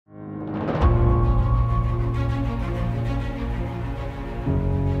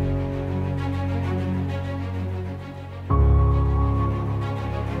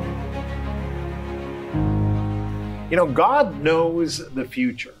You know, God knows the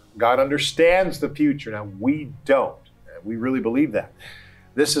future. God understands the future. Now, we don't. We really believe that.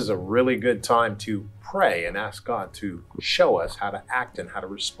 This is a really good time to pray and ask God to show us how to act and how to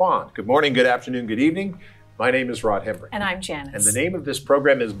respond. Good morning, good afternoon, good evening. My name is Rod Hembree. And I'm Janice. And the name of this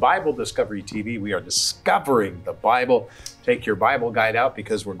program is Bible Discovery TV. We are discovering the Bible. Take your Bible guide out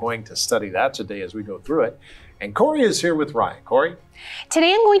because we're going to study that today as we go through it. And Corey is here with Ryan. Corey?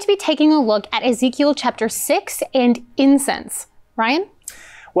 Today I'm going to be taking a look at Ezekiel chapter 6 and incense. Ryan?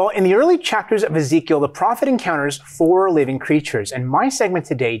 Well, in the early chapters of Ezekiel, the prophet encounters 4 living creatures, and my segment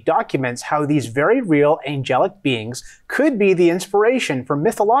today documents how these very real angelic beings could be the inspiration for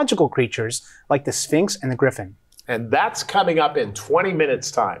mythological creatures like the Sphinx and the Griffin. And that's coming up in 20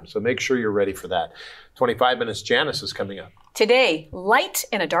 minutes time, so make sure you're ready for that. 25 minutes, Janice is coming up. Today, light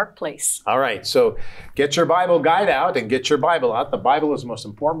in a dark place. All right, so get your Bible guide out and get your Bible out. The Bible is the most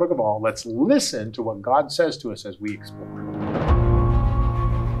important book of all. Let's listen to what God says to us as we explore.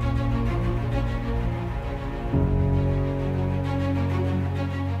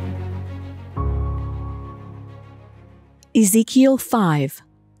 Ezekiel 5,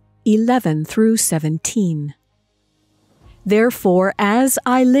 11 through 17. Therefore, as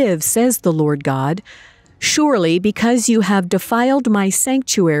I live, says the Lord God, surely because you have defiled my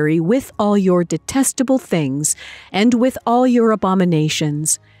sanctuary with all your detestable things and with all your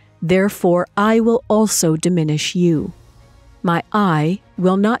abominations, therefore I will also diminish you. My eye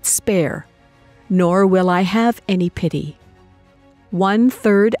will not spare, nor will I have any pity.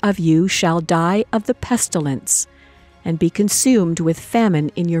 1/3 of you shall die of the pestilence, and be consumed with famine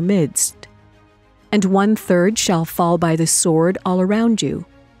in your midst. And 1/3 shall fall by the sword all around you.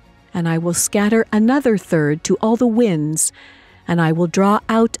 And I will scatter another 1/3 to all the winds, and I will draw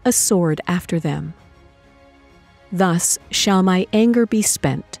out a sword after them. Thus shall my anger be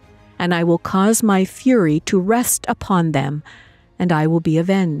spent, and I will cause my fury to rest upon them, and I will be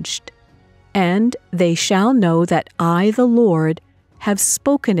avenged. And they shall know that I, the Lord, have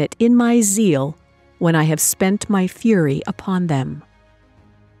spoken it in my zeal, when I have spent my fury upon them.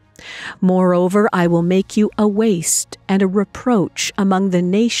 Moreover, I will make you a waste and a reproach among the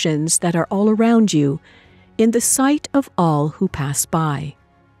nations that are all around you, in the sight of all who pass by.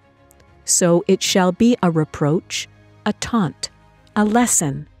 So it shall be a reproach, a taunt, a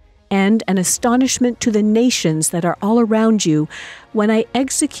lesson, and an astonishment to the nations that are all around you, when I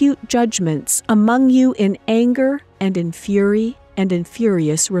execute judgments among you in anger and in fury and in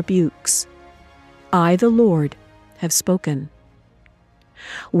furious rebukes. I, the Lord, have spoken.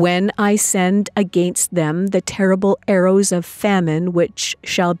 When I send against them the terrible arrows of famine which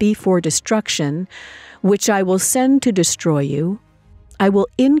shall be for destruction, which I will send to destroy you, I will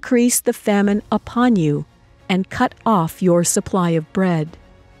increase the famine upon you and cut off your supply of bread.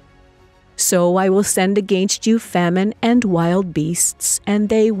 So I will send against you famine and wild beasts, and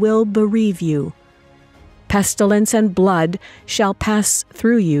they will bereave you. Pestilence and blood shall pass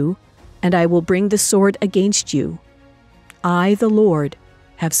through you, and I will bring the sword against you. I, the Lord,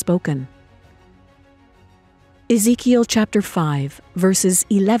 have spoken. Ezekiel chapter 5, verses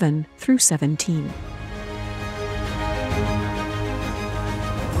 11 through 17.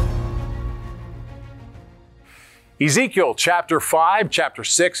 Ezekiel chapter 5, chapter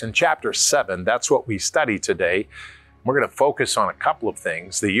 6, and chapter 7. That's what we study today. We're going to focus on a couple of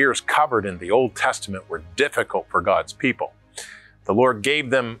things. The years covered in the Old Testament were difficult for God's people. The Lord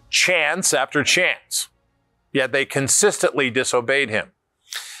gave them chance after chance, yet they consistently disobeyed Him.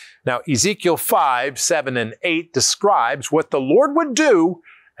 Now, Ezekiel 5, 7, and 8 describes what the Lord would do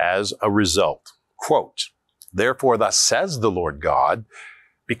as a result. Quote, "Therefore thus says the Lord God,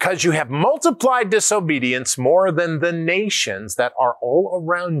 because you have multiplied disobedience more than the nations that are all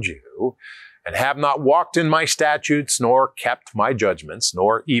around you, and have not walked in my statutes, nor kept my judgments,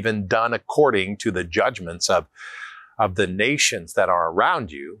 nor even done according to the judgments of the nations that are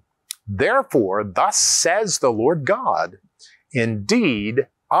around you. Therefore, thus says the Lord God, indeed,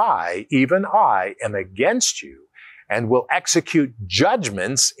 I, even I, am against you, and will execute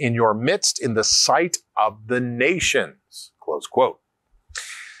judgments in your midst in the sight of the nations." Close quote.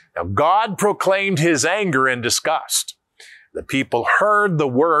 Now, God proclaimed His anger and disgust. The people heard the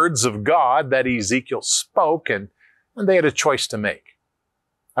words of God that Ezekiel spoke, and they had a choice to make.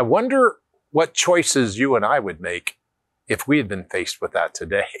 I wonder what choices you and I would make if we had been faced with that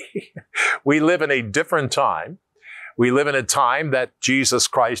today. We live in a different time. We live in a time that Jesus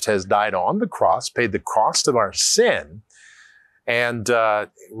Christ has died on the cross, paid the cost of our sin, and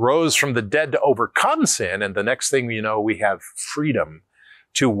rose from the dead to overcome sin. And the next thing you know, we have freedom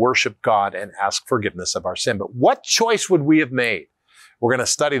to worship God and ask forgiveness of our sin. But what choice would we have made? We're going to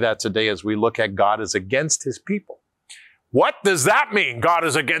study that today as we look at God as against His people. What does that mean? God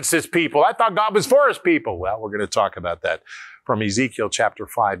is against his people. I thought God was for his people. Well, we're going to talk about that from Ezekiel chapter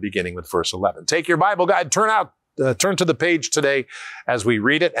 5, beginning with verse 11. Take your Bible guide, turn to the page today as we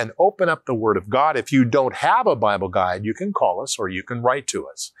read it, and open up the Word of God. If you don't have a Bible guide, you can call us or you can write to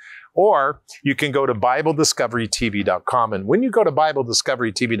us. Or you can go to BibleDiscoveryTV.com. And when you go to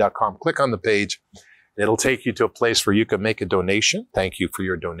BibleDiscoveryTV.com, click on the page. It'll take you to a place where you can make a donation. Thank you for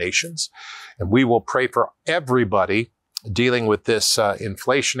your donations. And we will pray for everybody dealing with this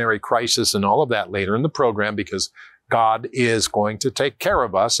inflationary crisis and all of that later in the program, because God is going to take care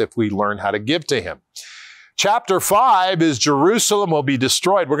of us if we learn how to give to him. Chapter 5 is Jerusalem will be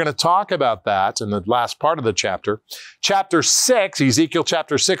destroyed. We're going to talk about that in the last part of the chapter. Chapter 6, Ezekiel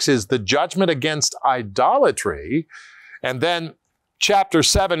chapter 6, is the judgment against idolatry. And then chapter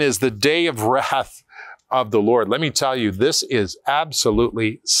 7 is the day of wrath of the Lord. Let me tell you, this is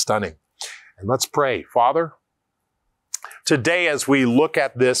absolutely stunning. And let's pray. Father, today as we look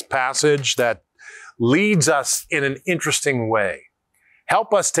at this passage that leads us in an interesting way,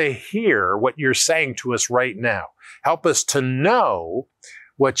 help us to hear what you're saying to us right now. Help us to know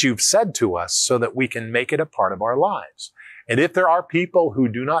what you've said to us so that we can make it a part of our lives. And if there are people who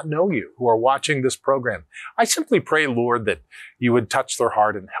do not know you, who are watching this program, I simply pray, Lord, that you would touch their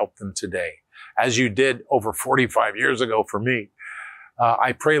heart and help them today, as you did over 45 years ago for me.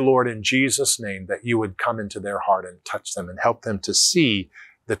 I pray, Lord, in Jesus' name, that you would come into their heart and touch them and help them to see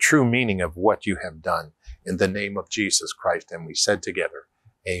the true meaning of what you have done. In the name of Jesus Christ. And we said together,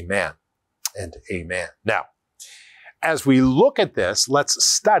 amen and amen. Now, as we look at this, let's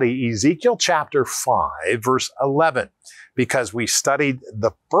study Ezekiel chapter 5, verse 11, because we studied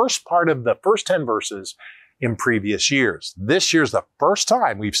the first part of the first 10 verses in previous years. This year's the first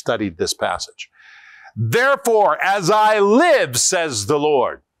time we've studied this passage. Therefore, as I live, says the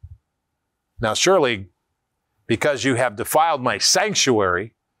Lord. Now, surely, because you have defiled my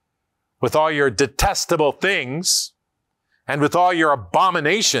sanctuary with all your detestable things and with all your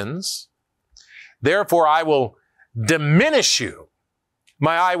abominations, therefore I will diminish you.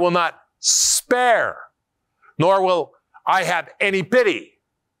 My eye will not spare, nor will I have any pity.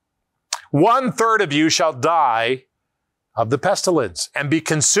 1/3 of you shall die of the pestilence and be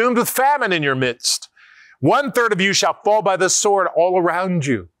consumed with famine in your midst. 1/3 of you shall fall by the sword all around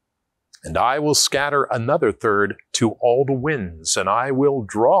you. And I will scatter another 1/3 to all the winds, and I will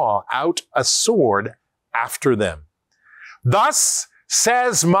draw out a sword after them. Thus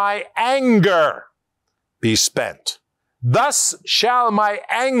says my anger be spent. Thus shall my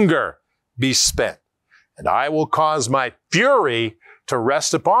anger be spent. And I will cause my fury to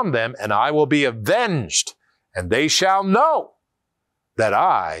rest upon them, and I will be avenged. And they shall know that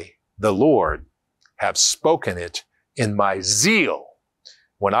I, the Lord, have spoken it in my zeal,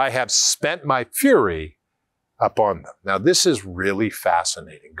 when I have spent my fury upon them. Now, this is really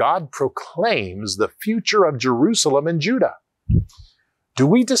fascinating. God proclaims the future of Jerusalem and Judah. Do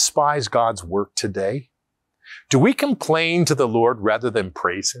we despise God's work today? Do we complain to the Lord rather than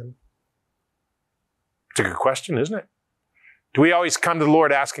praise him? It's a good question, isn't it? Do we always come to the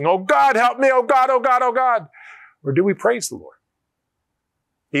Lord asking, oh God, help me, oh God, oh God, oh God? Or do we praise the Lord,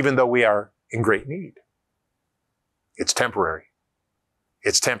 even though we are in great need? It's temporary.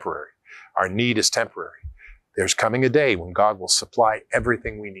 It's temporary. Our need is temporary. There's coming a day when God will supply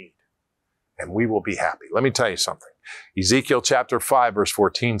everything we need, and we will be happy. Let me tell you something. Ezekiel chapter 5, verse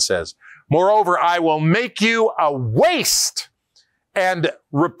 14 says, moreover, I will make you a waste and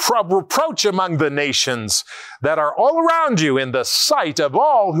reproach among the nations that are all around you in the sight of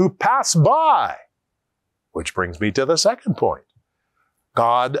all who pass by. Which brings me to the second point.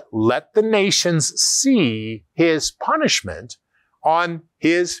 God let the nations see his punishment on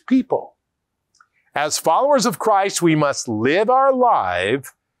his people. As followers of Christ, we must live our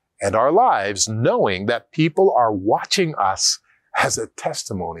lives knowing that people are watching us as a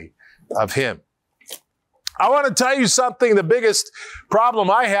testimony of him. I want to tell you something. The biggest problem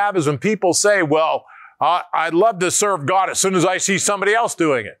I have is when people say, well, I'd love to serve God as soon as I see somebody else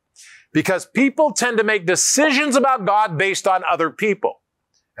doing it. Because people tend to make decisions about God based on other people.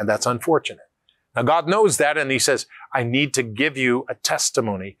 And that's unfortunate. Now, God knows that, and he says, I need to give you a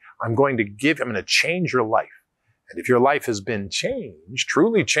testimony. I'm going to change your life. And if your life has been changed,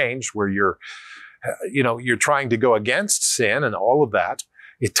 truly changed, where you're trying to go against sin and all of that,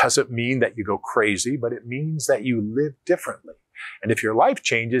 it doesn't mean that you go crazy, but it means that you live differently. And if your life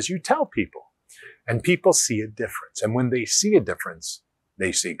changes, you tell people, and people see a difference. And when they see a difference,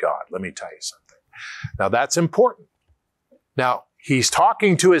 they see God. Let me tell you something. Now, that's important. Now, he's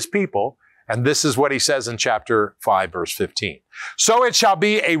talking to his people, and this is what he says in chapter 5, verse 15. So it shall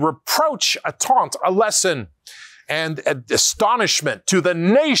be a reproach, a taunt, a lesson, and astonishment to the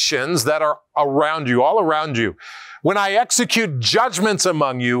nations that are around you, all around you, when I execute judgments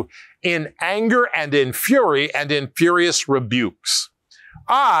among you in anger and in fury and in furious rebukes.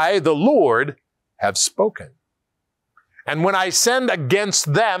 I, the Lord, have spoken. And when I send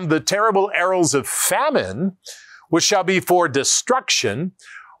against them the terrible arrows of famine, which shall be for destruction,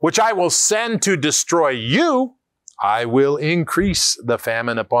 which I will send to destroy you, I will increase the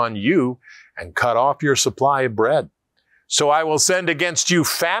famine upon you and cut off your supply of bread. So I will send against you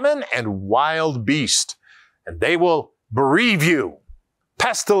famine and wild beast, and they will bereave you.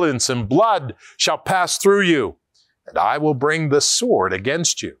 Pestilence and blood shall pass through you, and I will bring the sword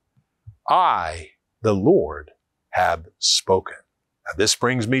against you. I, the Lord, have spoken. Now, this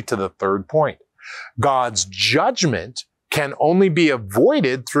brings me to the third point. God's judgment can only be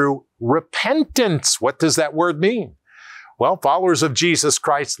avoided through repentance. What does that word mean? Well, followers of Jesus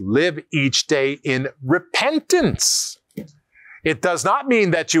Christ live each day in repentance. It does not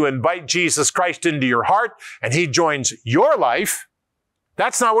mean that you invite Jesus Christ into your heart and he joins your life.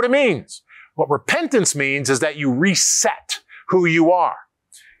 That's not what it means. What repentance means is that you reset who you are.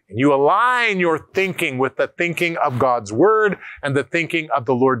 And you align your thinking with the thinking of God's Word and the thinking of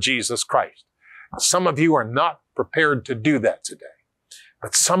the Lord Jesus Christ. Some of you are not prepared to do that today,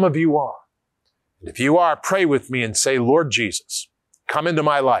 but some of you are. And if you are, pray with me and say, Lord Jesus, come into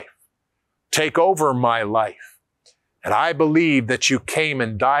my life. Take over my life. And I believe that you came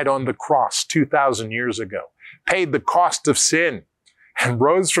and died on the cross 2,000 years ago, paid the cost of sin, and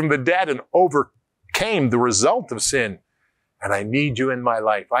rose from the dead and overcame the result of sin. And I need you in my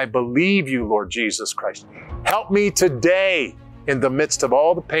life. I believe you, Lord Jesus Christ. Help me today in the midst of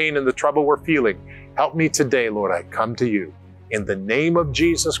all the pain and the trouble we're feeling. Help me today, Lord. I come to you in the name of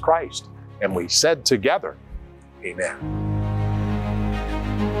Jesus Christ. And we said together, amen.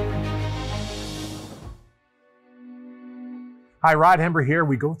 Hi, Rod Hember here.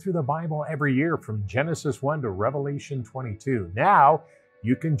 We go through the Bible every year from Genesis 1 to Revelation 22. Now,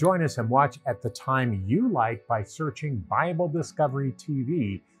 you can join us and watch at the time you like by searching Bible Discovery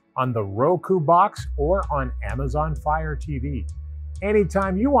TV on the Roku box or on Amazon Fire TV.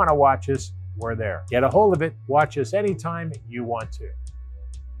 Anytime you want to watch us, we're there. Get a hold of it. Watch us anytime you want to.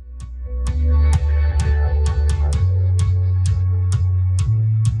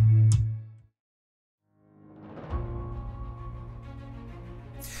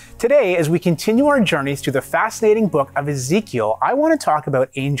 Today, as we continue our journey through the fascinating book of Ezekiel, I want to talk about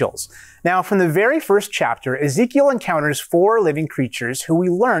angels. Now, from the very first chapter, Ezekiel encounters 4 living creatures who we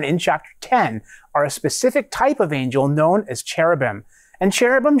learn in chapter 10 are a specific type of angel known as cherubim. And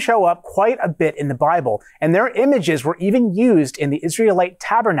cherubim show up quite a bit in the Bible, and their images were even used in the Israelite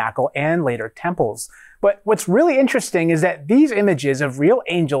tabernacle and later temples. But what's really interesting is that these images of real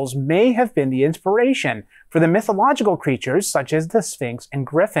angels may have been the inspiration for the mythological creatures such as the Sphinx and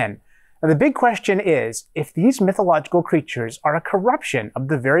Griffin. Now, the big question is if these mythological creatures are a corruption of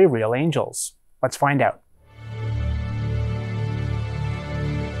the very real angels. Let's find out.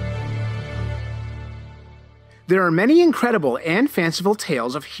 There are many incredible and fanciful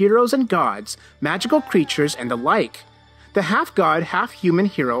tales of heroes and gods, magical creatures, and the like. The half-god, half-human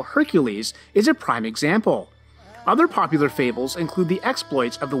hero Hercules is a prime example. Other popular fables include the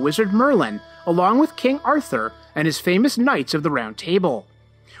exploits of the wizard Merlin, along with King Arthur and his famous Knights of the Round Table.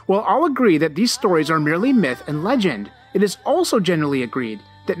 While all agree that these stories are merely myth and legend, it is also generally agreed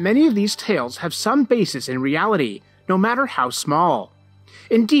that many of these tales have some basis in reality, no matter how small.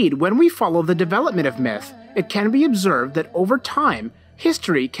 Indeed, when we follow the development of myth, it can be observed that over time,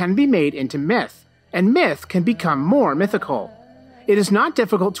 history can be made into myth, and myth can become more mythical. It is not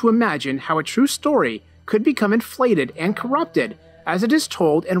difficult to imagine how a true story could become inflated and corrupted as it is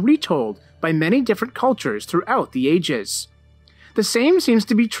told and retold by many different cultures throughout the ages. The same seems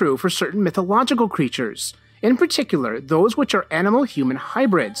to be true for certain mythological creatures, in particular those which are animal-human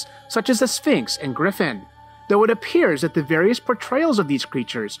hybrids, such as the Sphinx and Griffin, though it appears that the various portrayals of these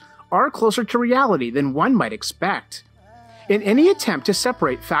creatures are closer to reality than one might expect. In any attempt to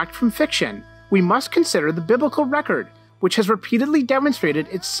separate fact from fiction, we must consider the biblical record, which has repeatedly demonstrated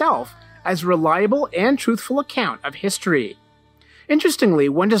itself as a reliable and truthful account of history. Interestingly,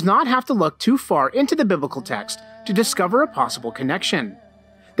 one does not have to look too far into the biblical text to discover a possible connection.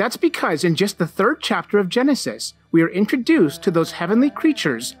 That's because in just the 3rd chapter of Genesis, we are introduced to those heavenly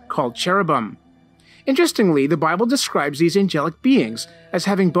creatures called cherubim. Interestingly, the Bible describes these angelic beings as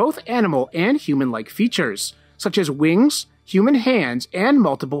having both animal and human-like features, such as wings, human hands, and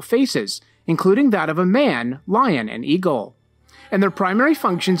multiple faces, including that of a man, lion, and eagle. And their primary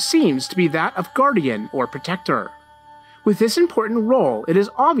function seems to be that of guardian or protector. With this important role, it is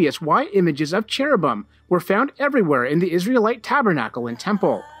obvious why images of cherubim were found everywhere in the Israelite tabernacle and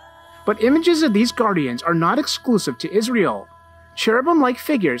temple. But images of these guardians are not exclusive to Israel. Cherubim-like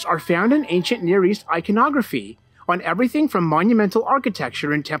figures are found in ancient Near East iconography, on everything from monumental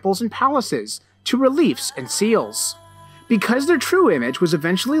architecture in temples and palaces to reliefs and seals. Because their true image was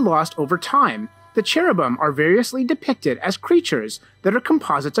eventually lost over time, the cherubim are variously depicted as creatures that are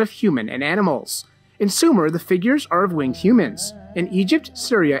composites of human and animals. In Sumer, the figures are of winged humans. In Egypt,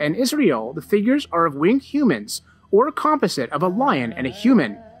 Syria, and Israel, the figures are of winged humans, or a composite of a lion and a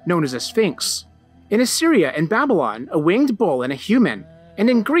human, known as a sphinx. In Assyria and Babylon, a winged bull and a human, and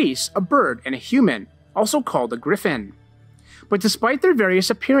in Greece, a bird and a human, also called a griffin. But despite their various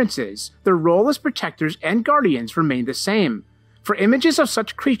appearances, their role as protectors and guardians remained the same, for images of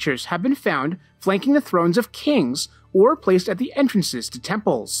such creatures have been found flanking the thrones of kings or placed at the entrances to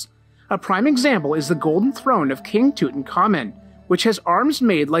temples. A prime example is the golden throne of King Tutankhamun, which has arms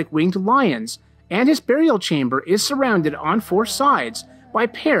made like winged lions, and his burial chamber is surrounded on 4 sides by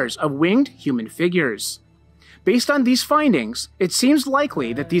pairs of winged human figures. Based on these findings, it seems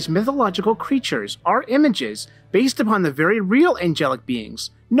likely that these mythological creatures are images based upon the very real angelic beings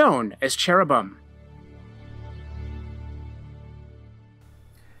known as cherubim.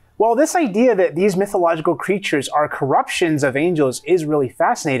 While this idea that these mythological creatures are corruptions of angels is really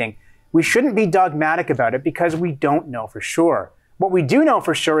fascinating, we shouldn't be dogmatic about it because we don't know for sure. What we do know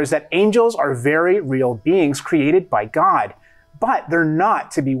for sure is that angels are very real beings created by God, but they're not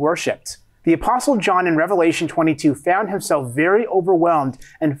to be worshipped. The Apostle John in Revelation 22 found himself very overwhelmed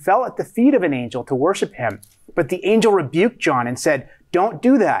and fell at the feet of an angel to worship him. But the angel rebuked John and said, "Don't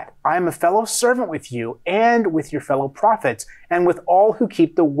do that. I am a fellow servant with you and with your fellow prophets and with all who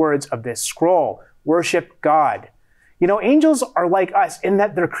keep the words of this scroll. Worship God." You know, angels are like us in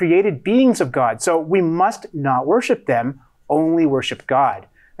that they're created beings of God, so we must not worship them, only worship God.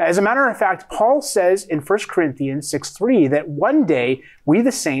 As a matter of fact, Paul says in 1 Corinthians 6:3 that one day we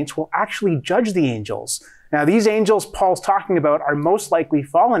the saints will actually judge the angels. Now, these angels Paul's talking about are most likely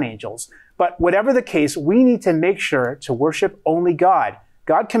fallen angels, but whatever the case, we need to make sure to worship only God.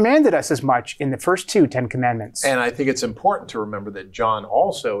 God commanded us as much in the first 2 Ten Commandments. And I think it's important to remember that John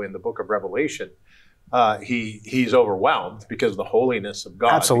also in the book of Revelation, he's overwhelmed because of the holiness of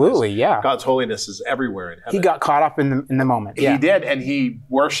God. Absolutely, yeah. God's holiness is everywhere in heaven. He got caught up in the moment. Yeah. He did, and he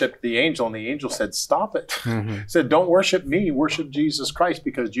worshipped the angel, and the angel said, "Stop it." He said, "Don't worship me, worship Jesus Christ,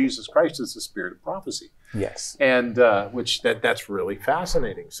 because Jesus Christ is the spirit of prophecy." Yes. And that's really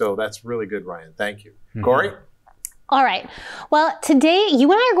fascinating. So that's really good, Ryan. Thank you. Corey? All right. Well, today you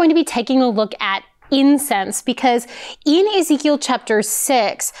and I are going to be taking a look at incense, because in Ezekiel chapter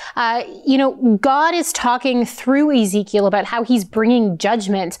 6, God is talking through Ezekiel about how he's bringing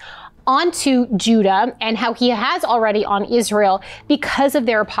judgment onto Judah and how he has already on Israel because of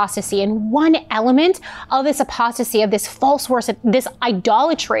their apostasy. And one element of this apostasy, of this false worship, this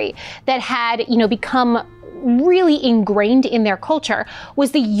idolatry that had, become really ingrained in their culture,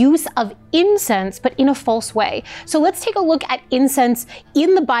 was the use of incense, but in a false way. So let's take a look at incense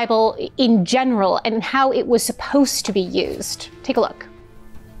in the Bible in general and how it was supposed to be used. Take a look.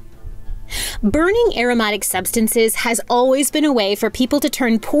 Burning aromatic substances has always been a way for people to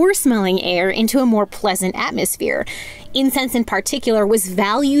turn poor-smelling air into a more pleasant atmosphere. Incense in particular was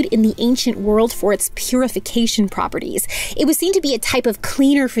valued in the ancient world for its purification properties. It was seen to be a type of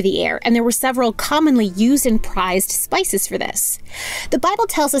cleaner for the air, and there were several commonly used and prized spices for this. The Bible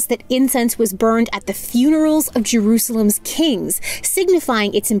tells us that incense was burned at the funerals of Jerusalem's kings,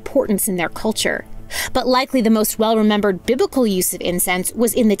 signifying its importance in their culture. But likely the most well-remembered biblical use of incense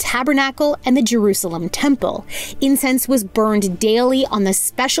was in the tabernacle and the Jerusalem temple. Incense was burned daily on the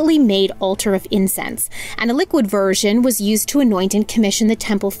specially made altar of incense, and a liquid version was used to anoint and commission the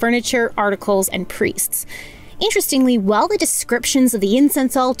temple furniture, articles, and priests. Interestingly, while the descriptions of the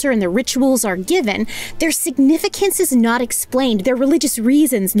incense altar and the rituals are given, their significance is not explained, their religious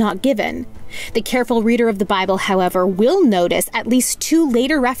reasons not given. The careful reader of the Bible, however, will notice at least 2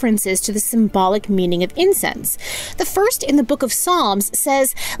 later references to the symbolic meaning of incense. The first, in the book of Psalms,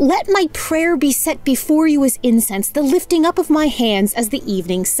 says, "Let my prayer be set before you as incense, the lifting up of my hands as the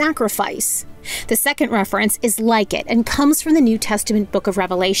evening sacrifice." The second reference is like it and comes from the New Testament book of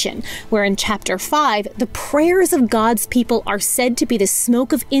Revelation, where in chapter 5, the prayers of God's people are said to be the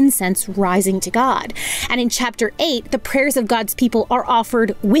smoke of incense rising to God. And in chapter 8, the prayers of God's people are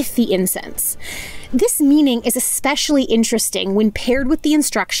offered with the incense. This meaning is especially interesting when paired with the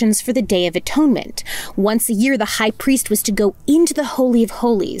instructions for the Day of Atonement. Once a year, the high priest was to go into the Holy of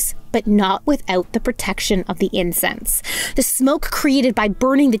Holies, but not without the protection of the incense. The smoke created by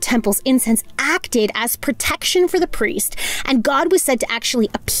burning the temple's incense acted as protection for the priest, and God was said to actually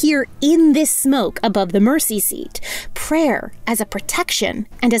appear in this smoke above the mercy seat. Prayer as a protection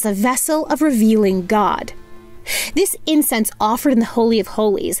and as a vessel of revealing God. This incense offered in the Holy of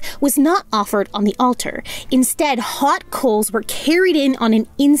Holies was not offered on the altar. Instead, hot coals were carried in on an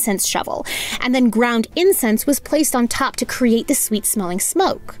incense shovel, and then ground incense was placed on top to create the sweet-smelling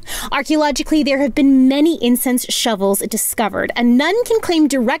smoke. Archaeologically, there have been many incense shovels discovered, and none can claim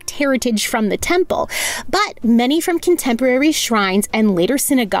direct heritage from the temple, but many from contemporary shrines and later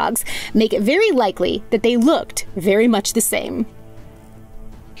synagogues make it very likely that they looked very much the same.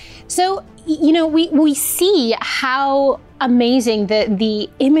 So, you know, we see how amazing the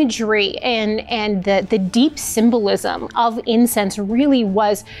imagery and the deep symbolism of incense really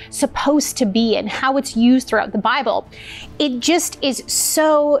was supposed to be and how it's used throughout the Bible. It just is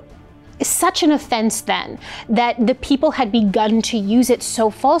such an offense then that the people had begun to use it so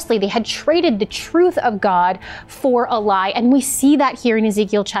falsely. They had traded the truth of God for a lie. And we see that here in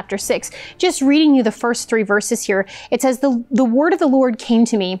Ezekiel chapter 6. Just reading you the first 3 verses here, it says, the word of the Lord came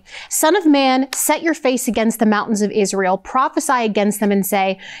to me, Son of man, set your face against the mountains of Israel, prophesy against them and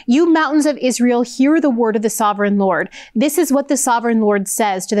say, you mountains of Israel, hear the word of the sovereign Lord. This is what the sovereign Lord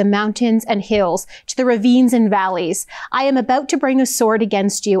says to the mountains and hills, to the ravines and valleys. I am about to bring a sword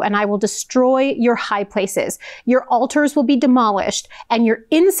against you, and I will destroy your high places. Your altars will be demolished, and your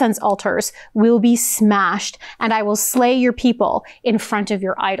incense altars will be smashed, and I will slay your people in front of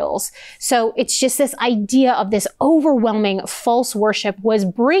your idols. So it's just this idea of this overwhelming false worship was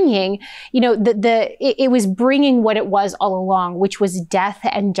bringing, you know, it was bringing what it was all along, which was death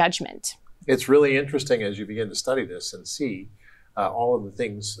and judgment. It's really interesting as you begin to study this and see all of the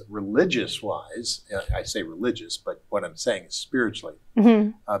things religious-wise. I say religious, but what I'm saying is spiritually,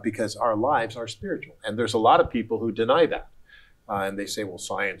 because our lives are spiritual. And there's a lot of people who deny that. And they say, well,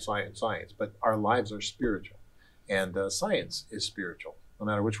 science, science, science. But our lives are spiritual. And science is spiritual, no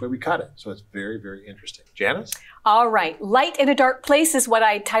matter which way we cut it. So it's very, very interesting. Janice? All right. Light in a dark place is what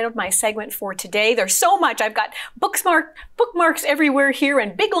I titled my segment for today. There's so much. I've got bookmarks everywhere here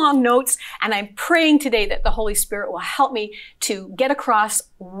and big long notes. And I'm praying today that the Holy Spirit will help me to get across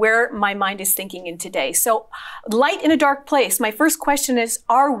where my mind is thinking in today. So light in a dark place. My first question is,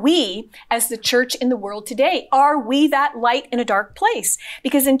 are we, as the church in the world today, are we that light in a dark place?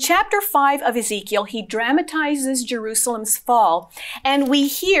 Because in chapter 5 of Ezekiel, he dramatizes Jerusalem's fall. And we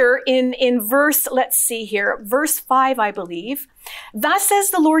hear in verse, let's see here, verse 5, I believe, thus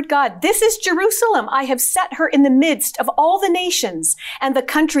says the Lord God, this is Jerusalem. I have set her in the midst of all the nations and the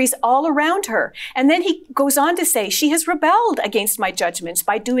countries all around her. And then he goes on to say, she has rebelled against my judgments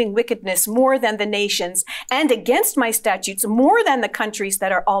by doing wickedness more than the nations and against my statutes more than the countries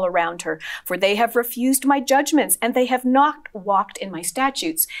that are all around her. For they have refused my judgments and they have not walked in my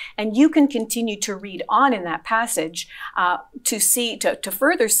statutes. And you can continue to read on in that passage to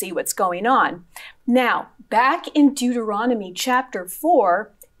further see what's going on. Now, back in Deuteronomy chapter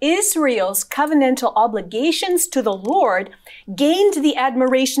 4, Israel's covenantal obligations to the Lord gained the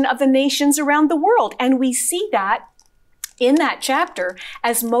admiration of the nations around the world. And we see that in that chapter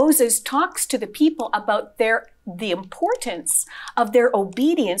as Moses talks to the people about the importance of their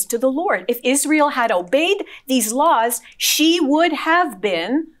obedience to the Lord. If Israel had obeyed these laws, she would have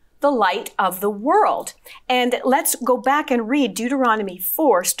been the light of the world. And let's go back and read Deuteronomy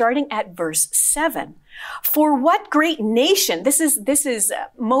 4, starting at verse 7. For what great nation, this is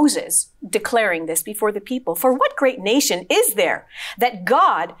Moses declaring this before the people, for what great nation is there that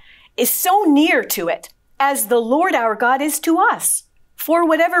God is so near to it as the Lord our God is to us, for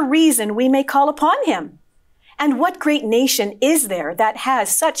whatever reason we may call upon him? And what great nation is there that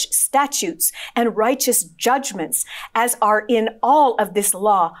has such statutes and righteous judgments as are in all of this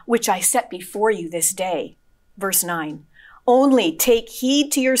law, which I set before you this day? Verse 9, only take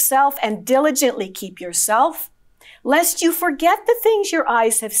heed to yourself and diligently keep yourself, lest you forget the things your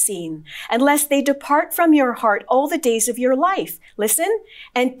eyes have seen, and lest they depart from your heart all the days of your life. Listen,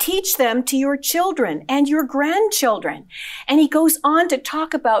 and teach them to your children and your grandchildren. And he goes on to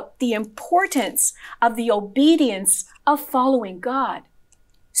talk about the importance of the obedience of following God.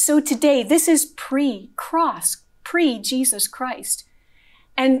 So today, this is pre-cross, pre-Jesus Christ.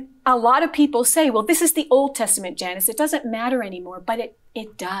 And a lot of people say, well, this is the Old Testament, Janice. It doesn't matter anymore, but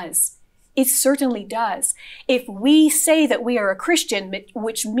it does. It certainly does. If we say that we are a Christian,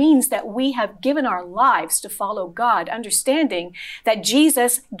 which means that we have given our lives to follow God, understanding that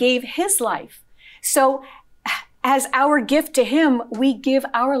Jesus gave his life So as our gift to him, we give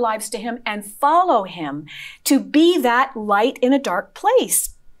our lives to him and follow him to be that light in a dark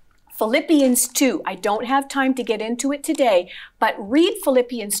place. Philippians 2, I don't have time to get into it today, but read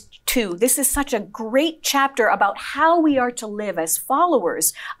Philippians 2. This is such a great chapter about how we are to live as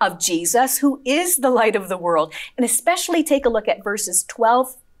followers of Jesus, who is the light of the world. And especially take a look at verses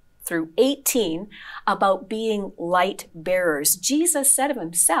 12 through 18 about being light bearers. Jesus said of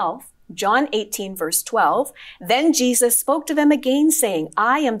himself, John 18, verse 12, then Jesus spoke to them again, saying,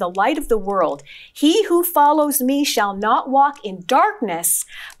 I am the light of the world. He who follows me shall not walk in darkness,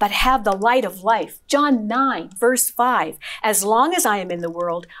 but have the light of life. John 9, verse 5, as long as I am in the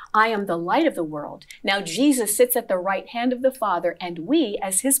world, I am the light of the world. Now Jesus sits at the right hand of the Father, and we,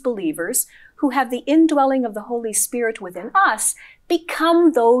 as his believers, who have the indwelling of the Holy Spirit within us,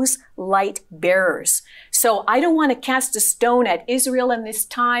 become those light bearers. So I don't want to cast a stone at Israel in this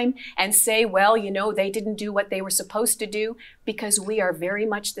time and say, well, you know, they didn't do what they were supposed to do, because we are very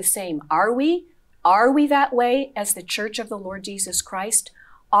much the same. Are we? Are we that way as the church of the Lord Jesus Christ?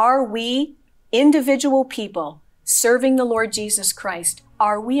 Are we individual people serving the Lord Jesus Christ?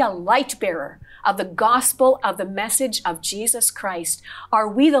 Are we a light bearer of the gospel, of the message of Jesus Christ? Are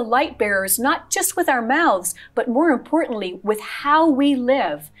we the light bearers, not just with our mouths, but more importantly, with how we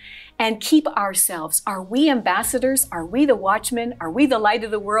live and keep ourselves? Are we ambassadors? Are we the watchmen? Are we the light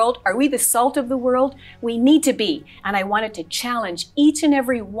of the world? Are we the salt of the world? We need to be. And I wanted to challenge each and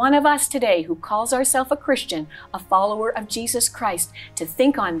every one of us today who calls ourselves a Christian, a follower of Jesus Christ, to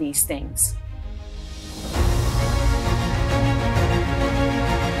think on these things.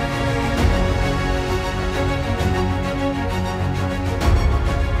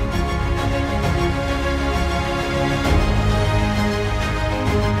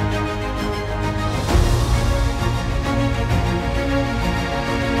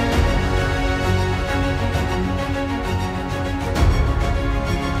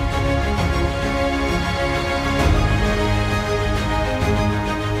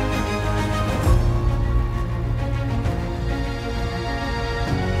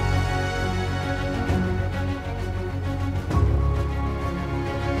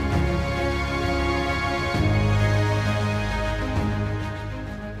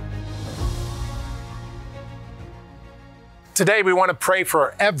 Today we want to pray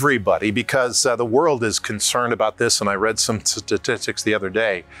for everybody because the world is concerned about this, and I read some statistics the other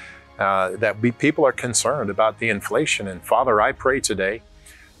day that people are concerned about the inflation. And Father, I pray today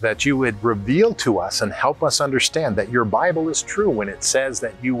that you would reveal to us and help us understand that your Bible is true when it says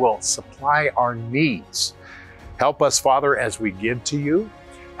that you will supply our needs. Help us, Father, as we give to you.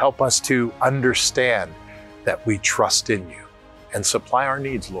 Help us to understand that we trust in you and supply our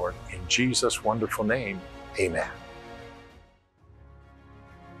needs, Lord. In Jesus' wonderful name, amen.